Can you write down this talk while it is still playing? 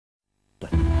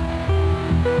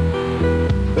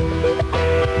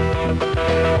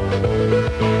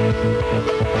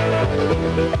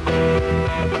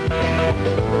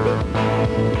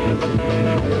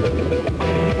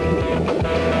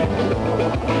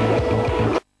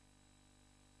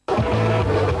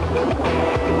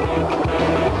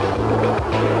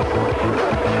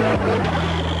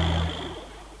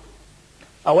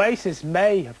Oasis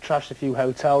may have trashed a few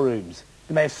hotel rooms,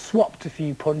 they may have swapped a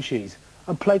few punchies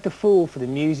and played the fool for the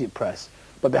music press,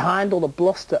 but behind all the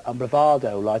bluster and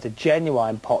bravado lies a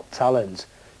genuine pop talent.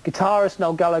 Guitarist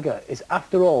Noel Gallagher is,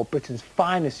 after all, Britain's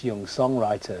finest young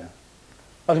songwriter.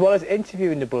 As well as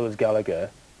interviewing the brothers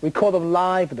Gallagher, we caught them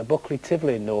live at the Buckley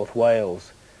Tivoli in North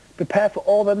Wales. Prepare for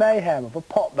all the mayhem of a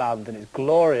pop band and its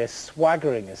glorious,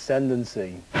 swaggering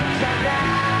ascendancy.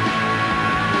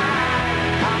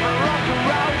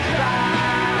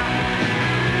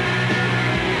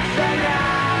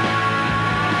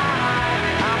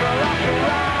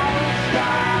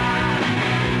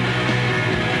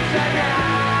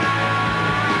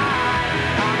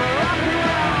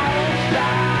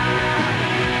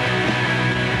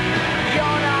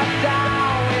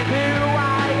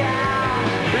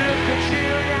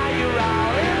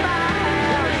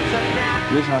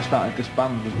 The reason I started this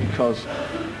band was because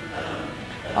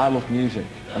I love music,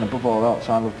 and above all else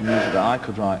I love the music that I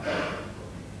could write.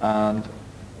 And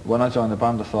when I joined the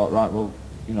band I thought, right, well,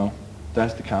 you know,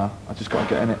 there's the car, I just got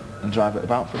to get in it and drive it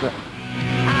about for a bit.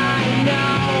 I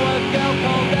know a girl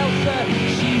called Elsa,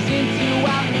 she's into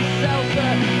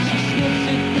Alka-Seltzer. She snips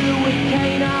it through a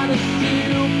cane on a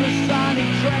supersonic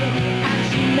train, and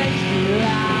she makes me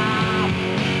laugh.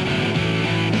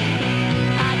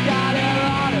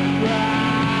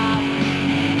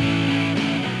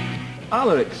 Our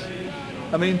lyrics,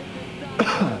 I mean,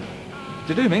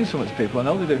 they do mean so much to people, I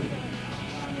know they do.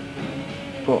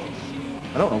 But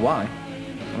I don't know why.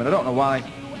 I mean, I don't know why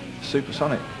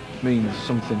supersonic means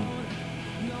something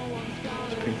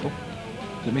to people.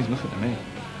 It means nothing to me,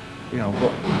 you know,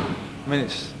 but, I mean,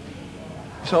 it's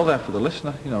all there for the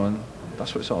listener, you know, and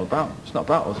that's what it's all about. It's not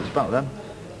about us, it's about them.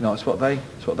 You know, it's what they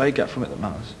get from it that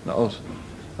matters, not us.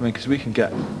 I mean, because we can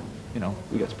get, you know,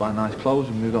 we get to buy nice clothes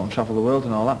and we go and travel the world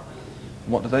and all that.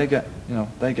 What do they get? You know,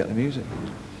 they get the music.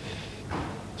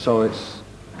 So it's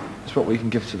what we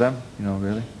can give to them, you know,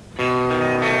 really.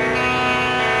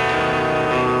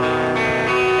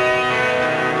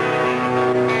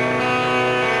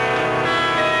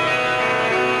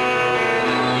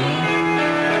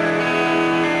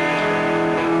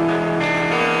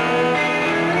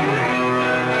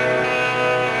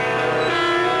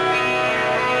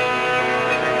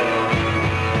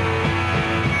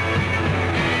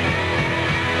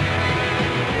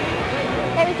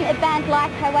 A band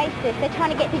like Oasis, they're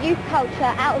trying to get the youth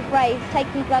culture out of raves,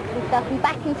 taking drugs and stuff, and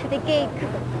back into the gigs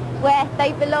where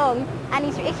they belong. And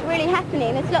it's really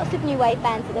happening. There's lots of new wave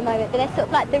bands at the moment, but they're sort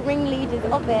of like the ringleaders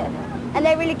of it. And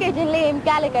they're really good, and Liam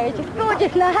Gallagher is just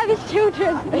gorgeous, and I have his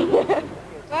children.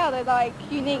 Well, they're like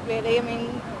unique really. I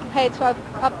mean, compared to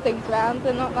other things around,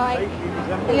 they're not like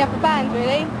any other band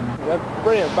really. They're a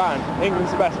brilliant band.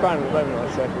 England's the best band at the moment,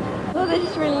 I'd say. Well, they're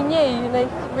just really new and they're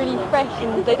really fresh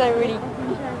and they don't really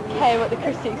care what the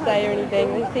critics say or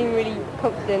anything. They seem really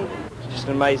confident. Just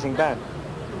an amazing band.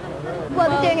 Well,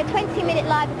 they're doing a 20-minute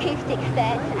live acoustic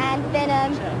set, and then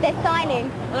they're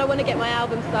signing. And I want to get my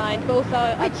album signed, but also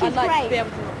I'd like to be able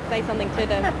to say something to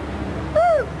them.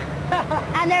 Woo!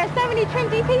 And there are so many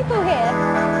trendy people here.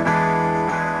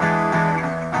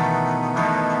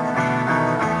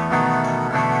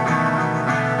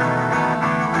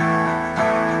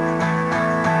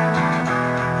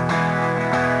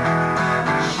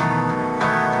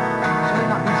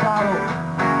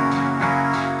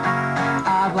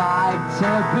 To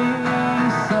be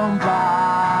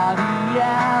somebody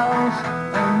else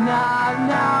and not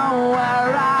know where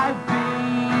I've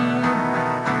been.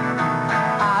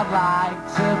 I'd like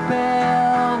to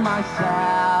build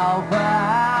myself a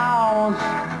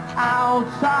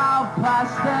house out of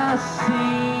plasticine.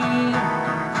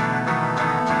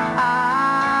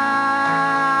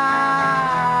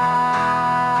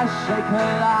 Shake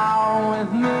along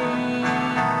with me.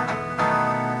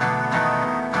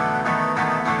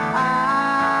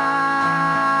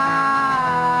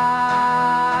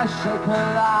 Shake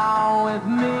along with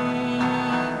me.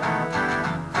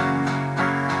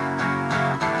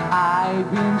 I've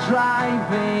been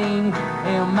driving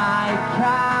in my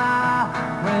car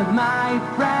with my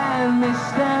friend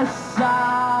Mr.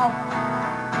 Soft,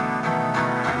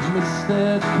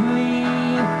 Mr.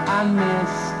 Clean and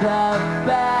Mr.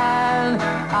 Ben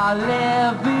are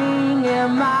living in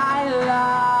my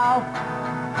love.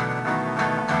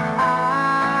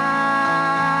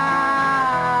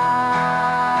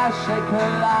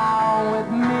 along with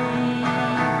me.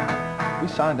 We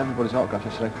signed everybody's autograph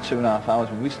yesterday for 2.5 hours.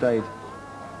 I mean, we stayed,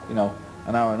 you know,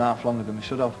 an hour and a half longer than we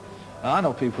should have. And I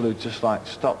know people who just like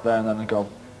stop there and then go,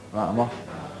 right, I'm off.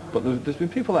 But there's been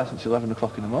people there since 11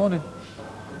 o'clock in the morning,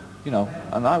 you know,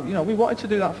 and we wanted to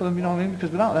do that for them, you know what I mean,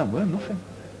 because without them we're nothing.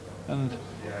 And,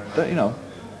 you know,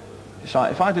 it's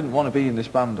like if I didn't want to be in this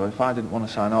band, or if I didn't want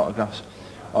to sign autographs,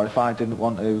 or if I didn't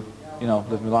want to, you know,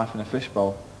 live my life in a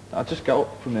fishbowl, I'd just go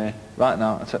up from here right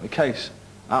now and take my case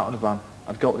out of the van.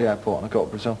 I'd go to the airport and I'd go to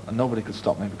Brazil, and nobody could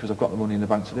stop me because I've got the money in the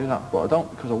bank to do that. But I don't,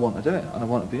 because I want to do it and I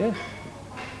want to be here.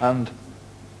 And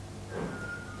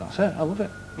that's it. I love it.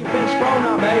 You've been thrown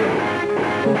at me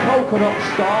from Coconut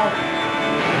Store.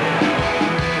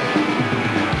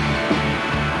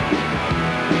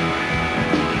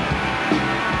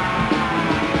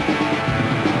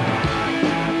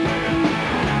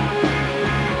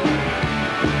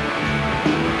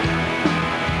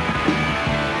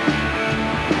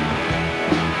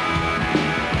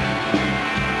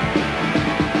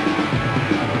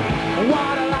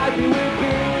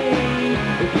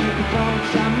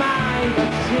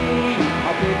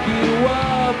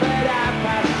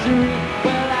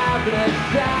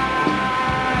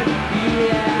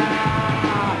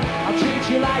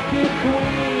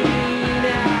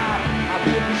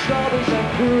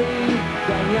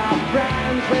 Then your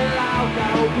friends will all go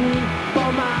green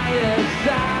for my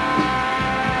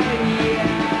side.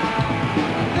 Yeah,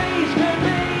 these could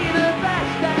be the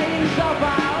best days of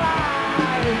our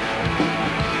lives,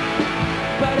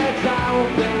 but it's all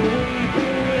been we've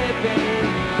been living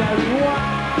very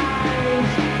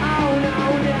wise. Oh no,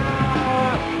 no,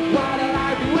 what'll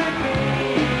I be with me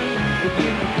if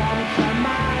you could come to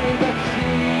mind? But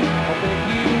see, I think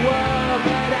you were,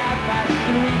 but I passed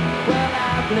through. Well,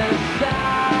 I've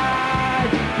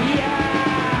side, yeah.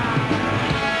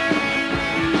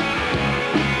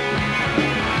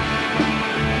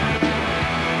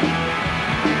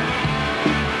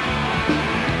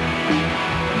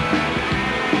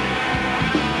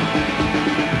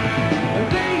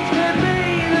 These could be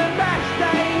the best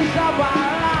days of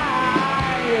our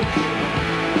lives,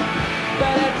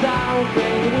 but I don't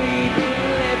think we've been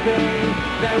living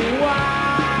very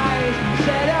wise.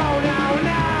 Said, oh no,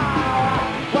 no.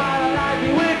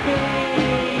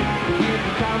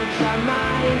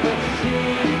 But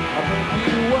see, I think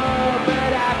you were,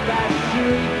 but I passed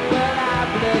through. Well,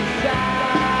 I've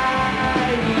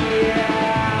side,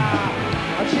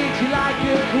 yeah. I'll treat you like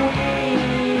a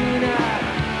queen.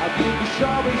 I'll give you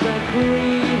strawberries and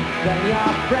cream. Then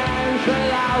your friends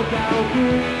will all go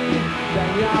green.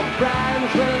 Then your friends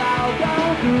will all go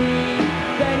green.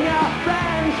 Then your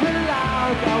friends will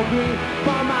all go green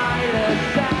from either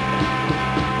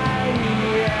side,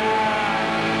 yeah.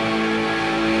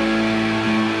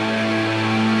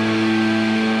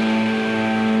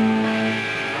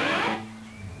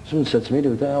 Someone said to me the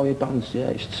other day, oh, your band's, yeah,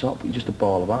 it's top, but you're just a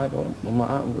ball of eyeball. I'm like,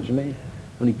 what do you mean?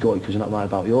 Only got it because you're not right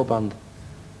about your band.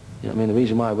 You know what I mean? The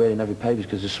reason why we're in every paper is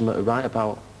because there's something to write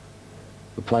about.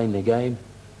 We're playing the game,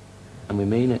 and we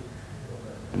mean it,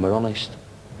 and we're honest,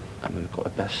 and we've got the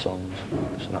best songs,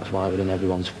 so that's why we're in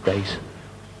everyone's face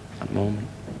at the moment.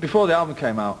 Before the album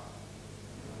came out,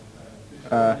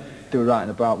 they were writing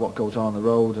about what goes on the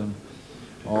road and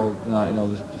all, you know,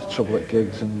 there's trouble at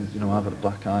gigs, and, you know, I've had a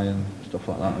black eye and stuff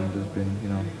like that, and there's been, you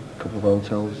know, a couple of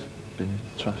hotels been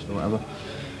trashed or whatever.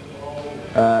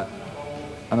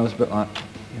 And I was a bit like,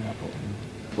 yeah, but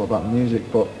what about the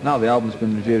music? But now the album's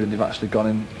been reviewed and they've actually gone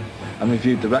in and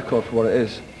reviewed the record for what it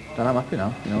is, then I'm happy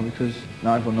now, you know, because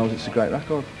now everyone knows it's a great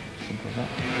record. Simple as that.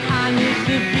 I used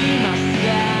to be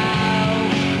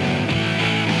myself.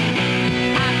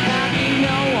 I can't be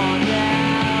no one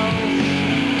else.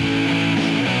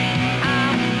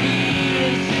 I'm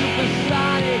feeling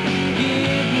supersonic.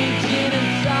 Give me gin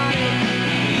and tonic.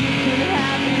 You can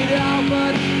have it all,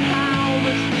 but how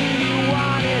much do you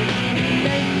want it?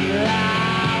 Make me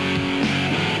laugh.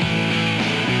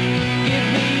 Give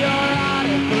me your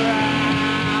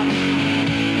autograph.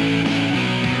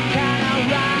 Can I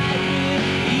ride with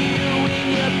you in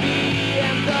your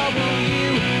BMW?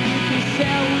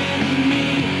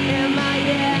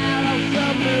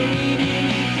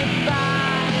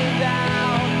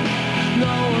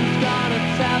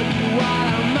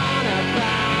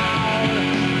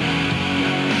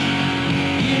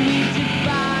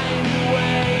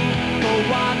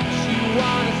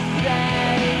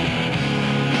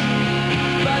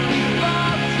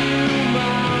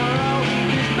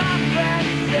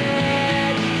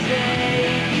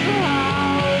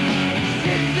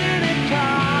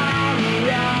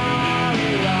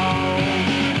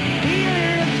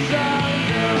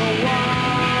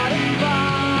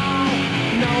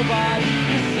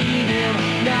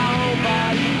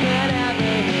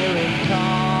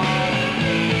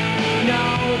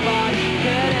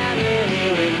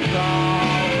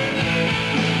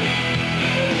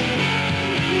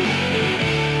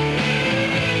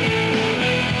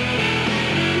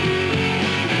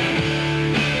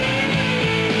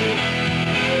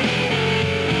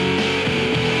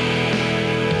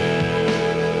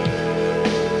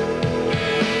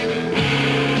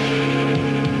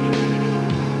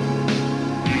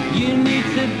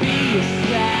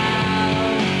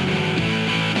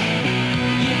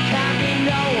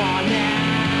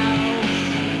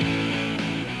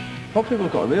 what people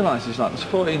have got to realise is like there's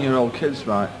 14-year-old kids,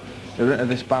 right, who are into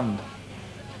this band,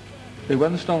 who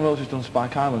when the Stone Roses done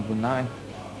Spike Island were 9.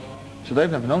 So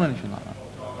they've never known anything like that.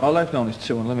 All they've known is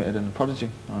 2 Unlimited and The Prodigy,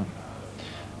 right?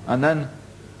 And then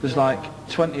there's like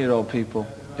 20-year-old people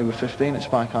who were 15 at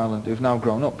Spike Island who've now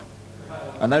grown up.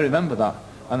 And they remember that,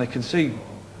 and they can see,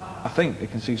 I think they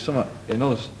can see something in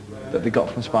us that they got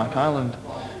from Spike Island.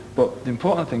 But the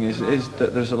important thing is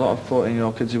that there's a lot of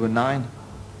 14-year-old kids who were 9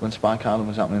 when Spike Island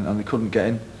was happening and they couldn't get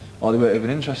in, or they weren't even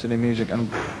interested in music,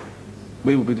 and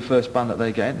we will be the first band that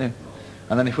they get into.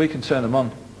 And then if we can turn them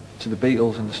on to the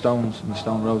Beatles and the Stones and the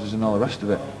Stone Roses and all the rest of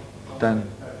it, then,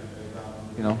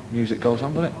 you know, music goes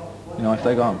on, doesn't it? You know, if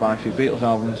they go out and buy a few Beatles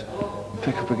albums, and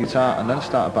pick up a guitar and then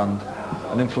start a band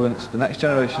and influence the next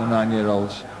generation of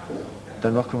 9-year-olds,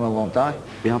 then rock and roll won't die.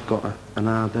 We have got an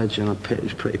hard edge and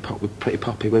it's pretty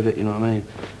poppy with it, you know what I mean?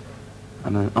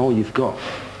 And then all you've got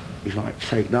is like,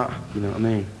 take that, you know what I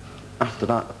mean? After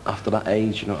that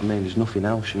age, you know what I mean, there's nothing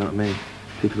else, you know what I mean?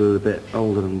 People who are a bit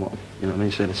older than what, you know what I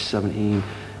mean, say they're 17,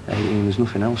 18, there's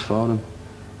nothing else for them.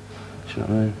 Do you know what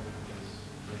I mean?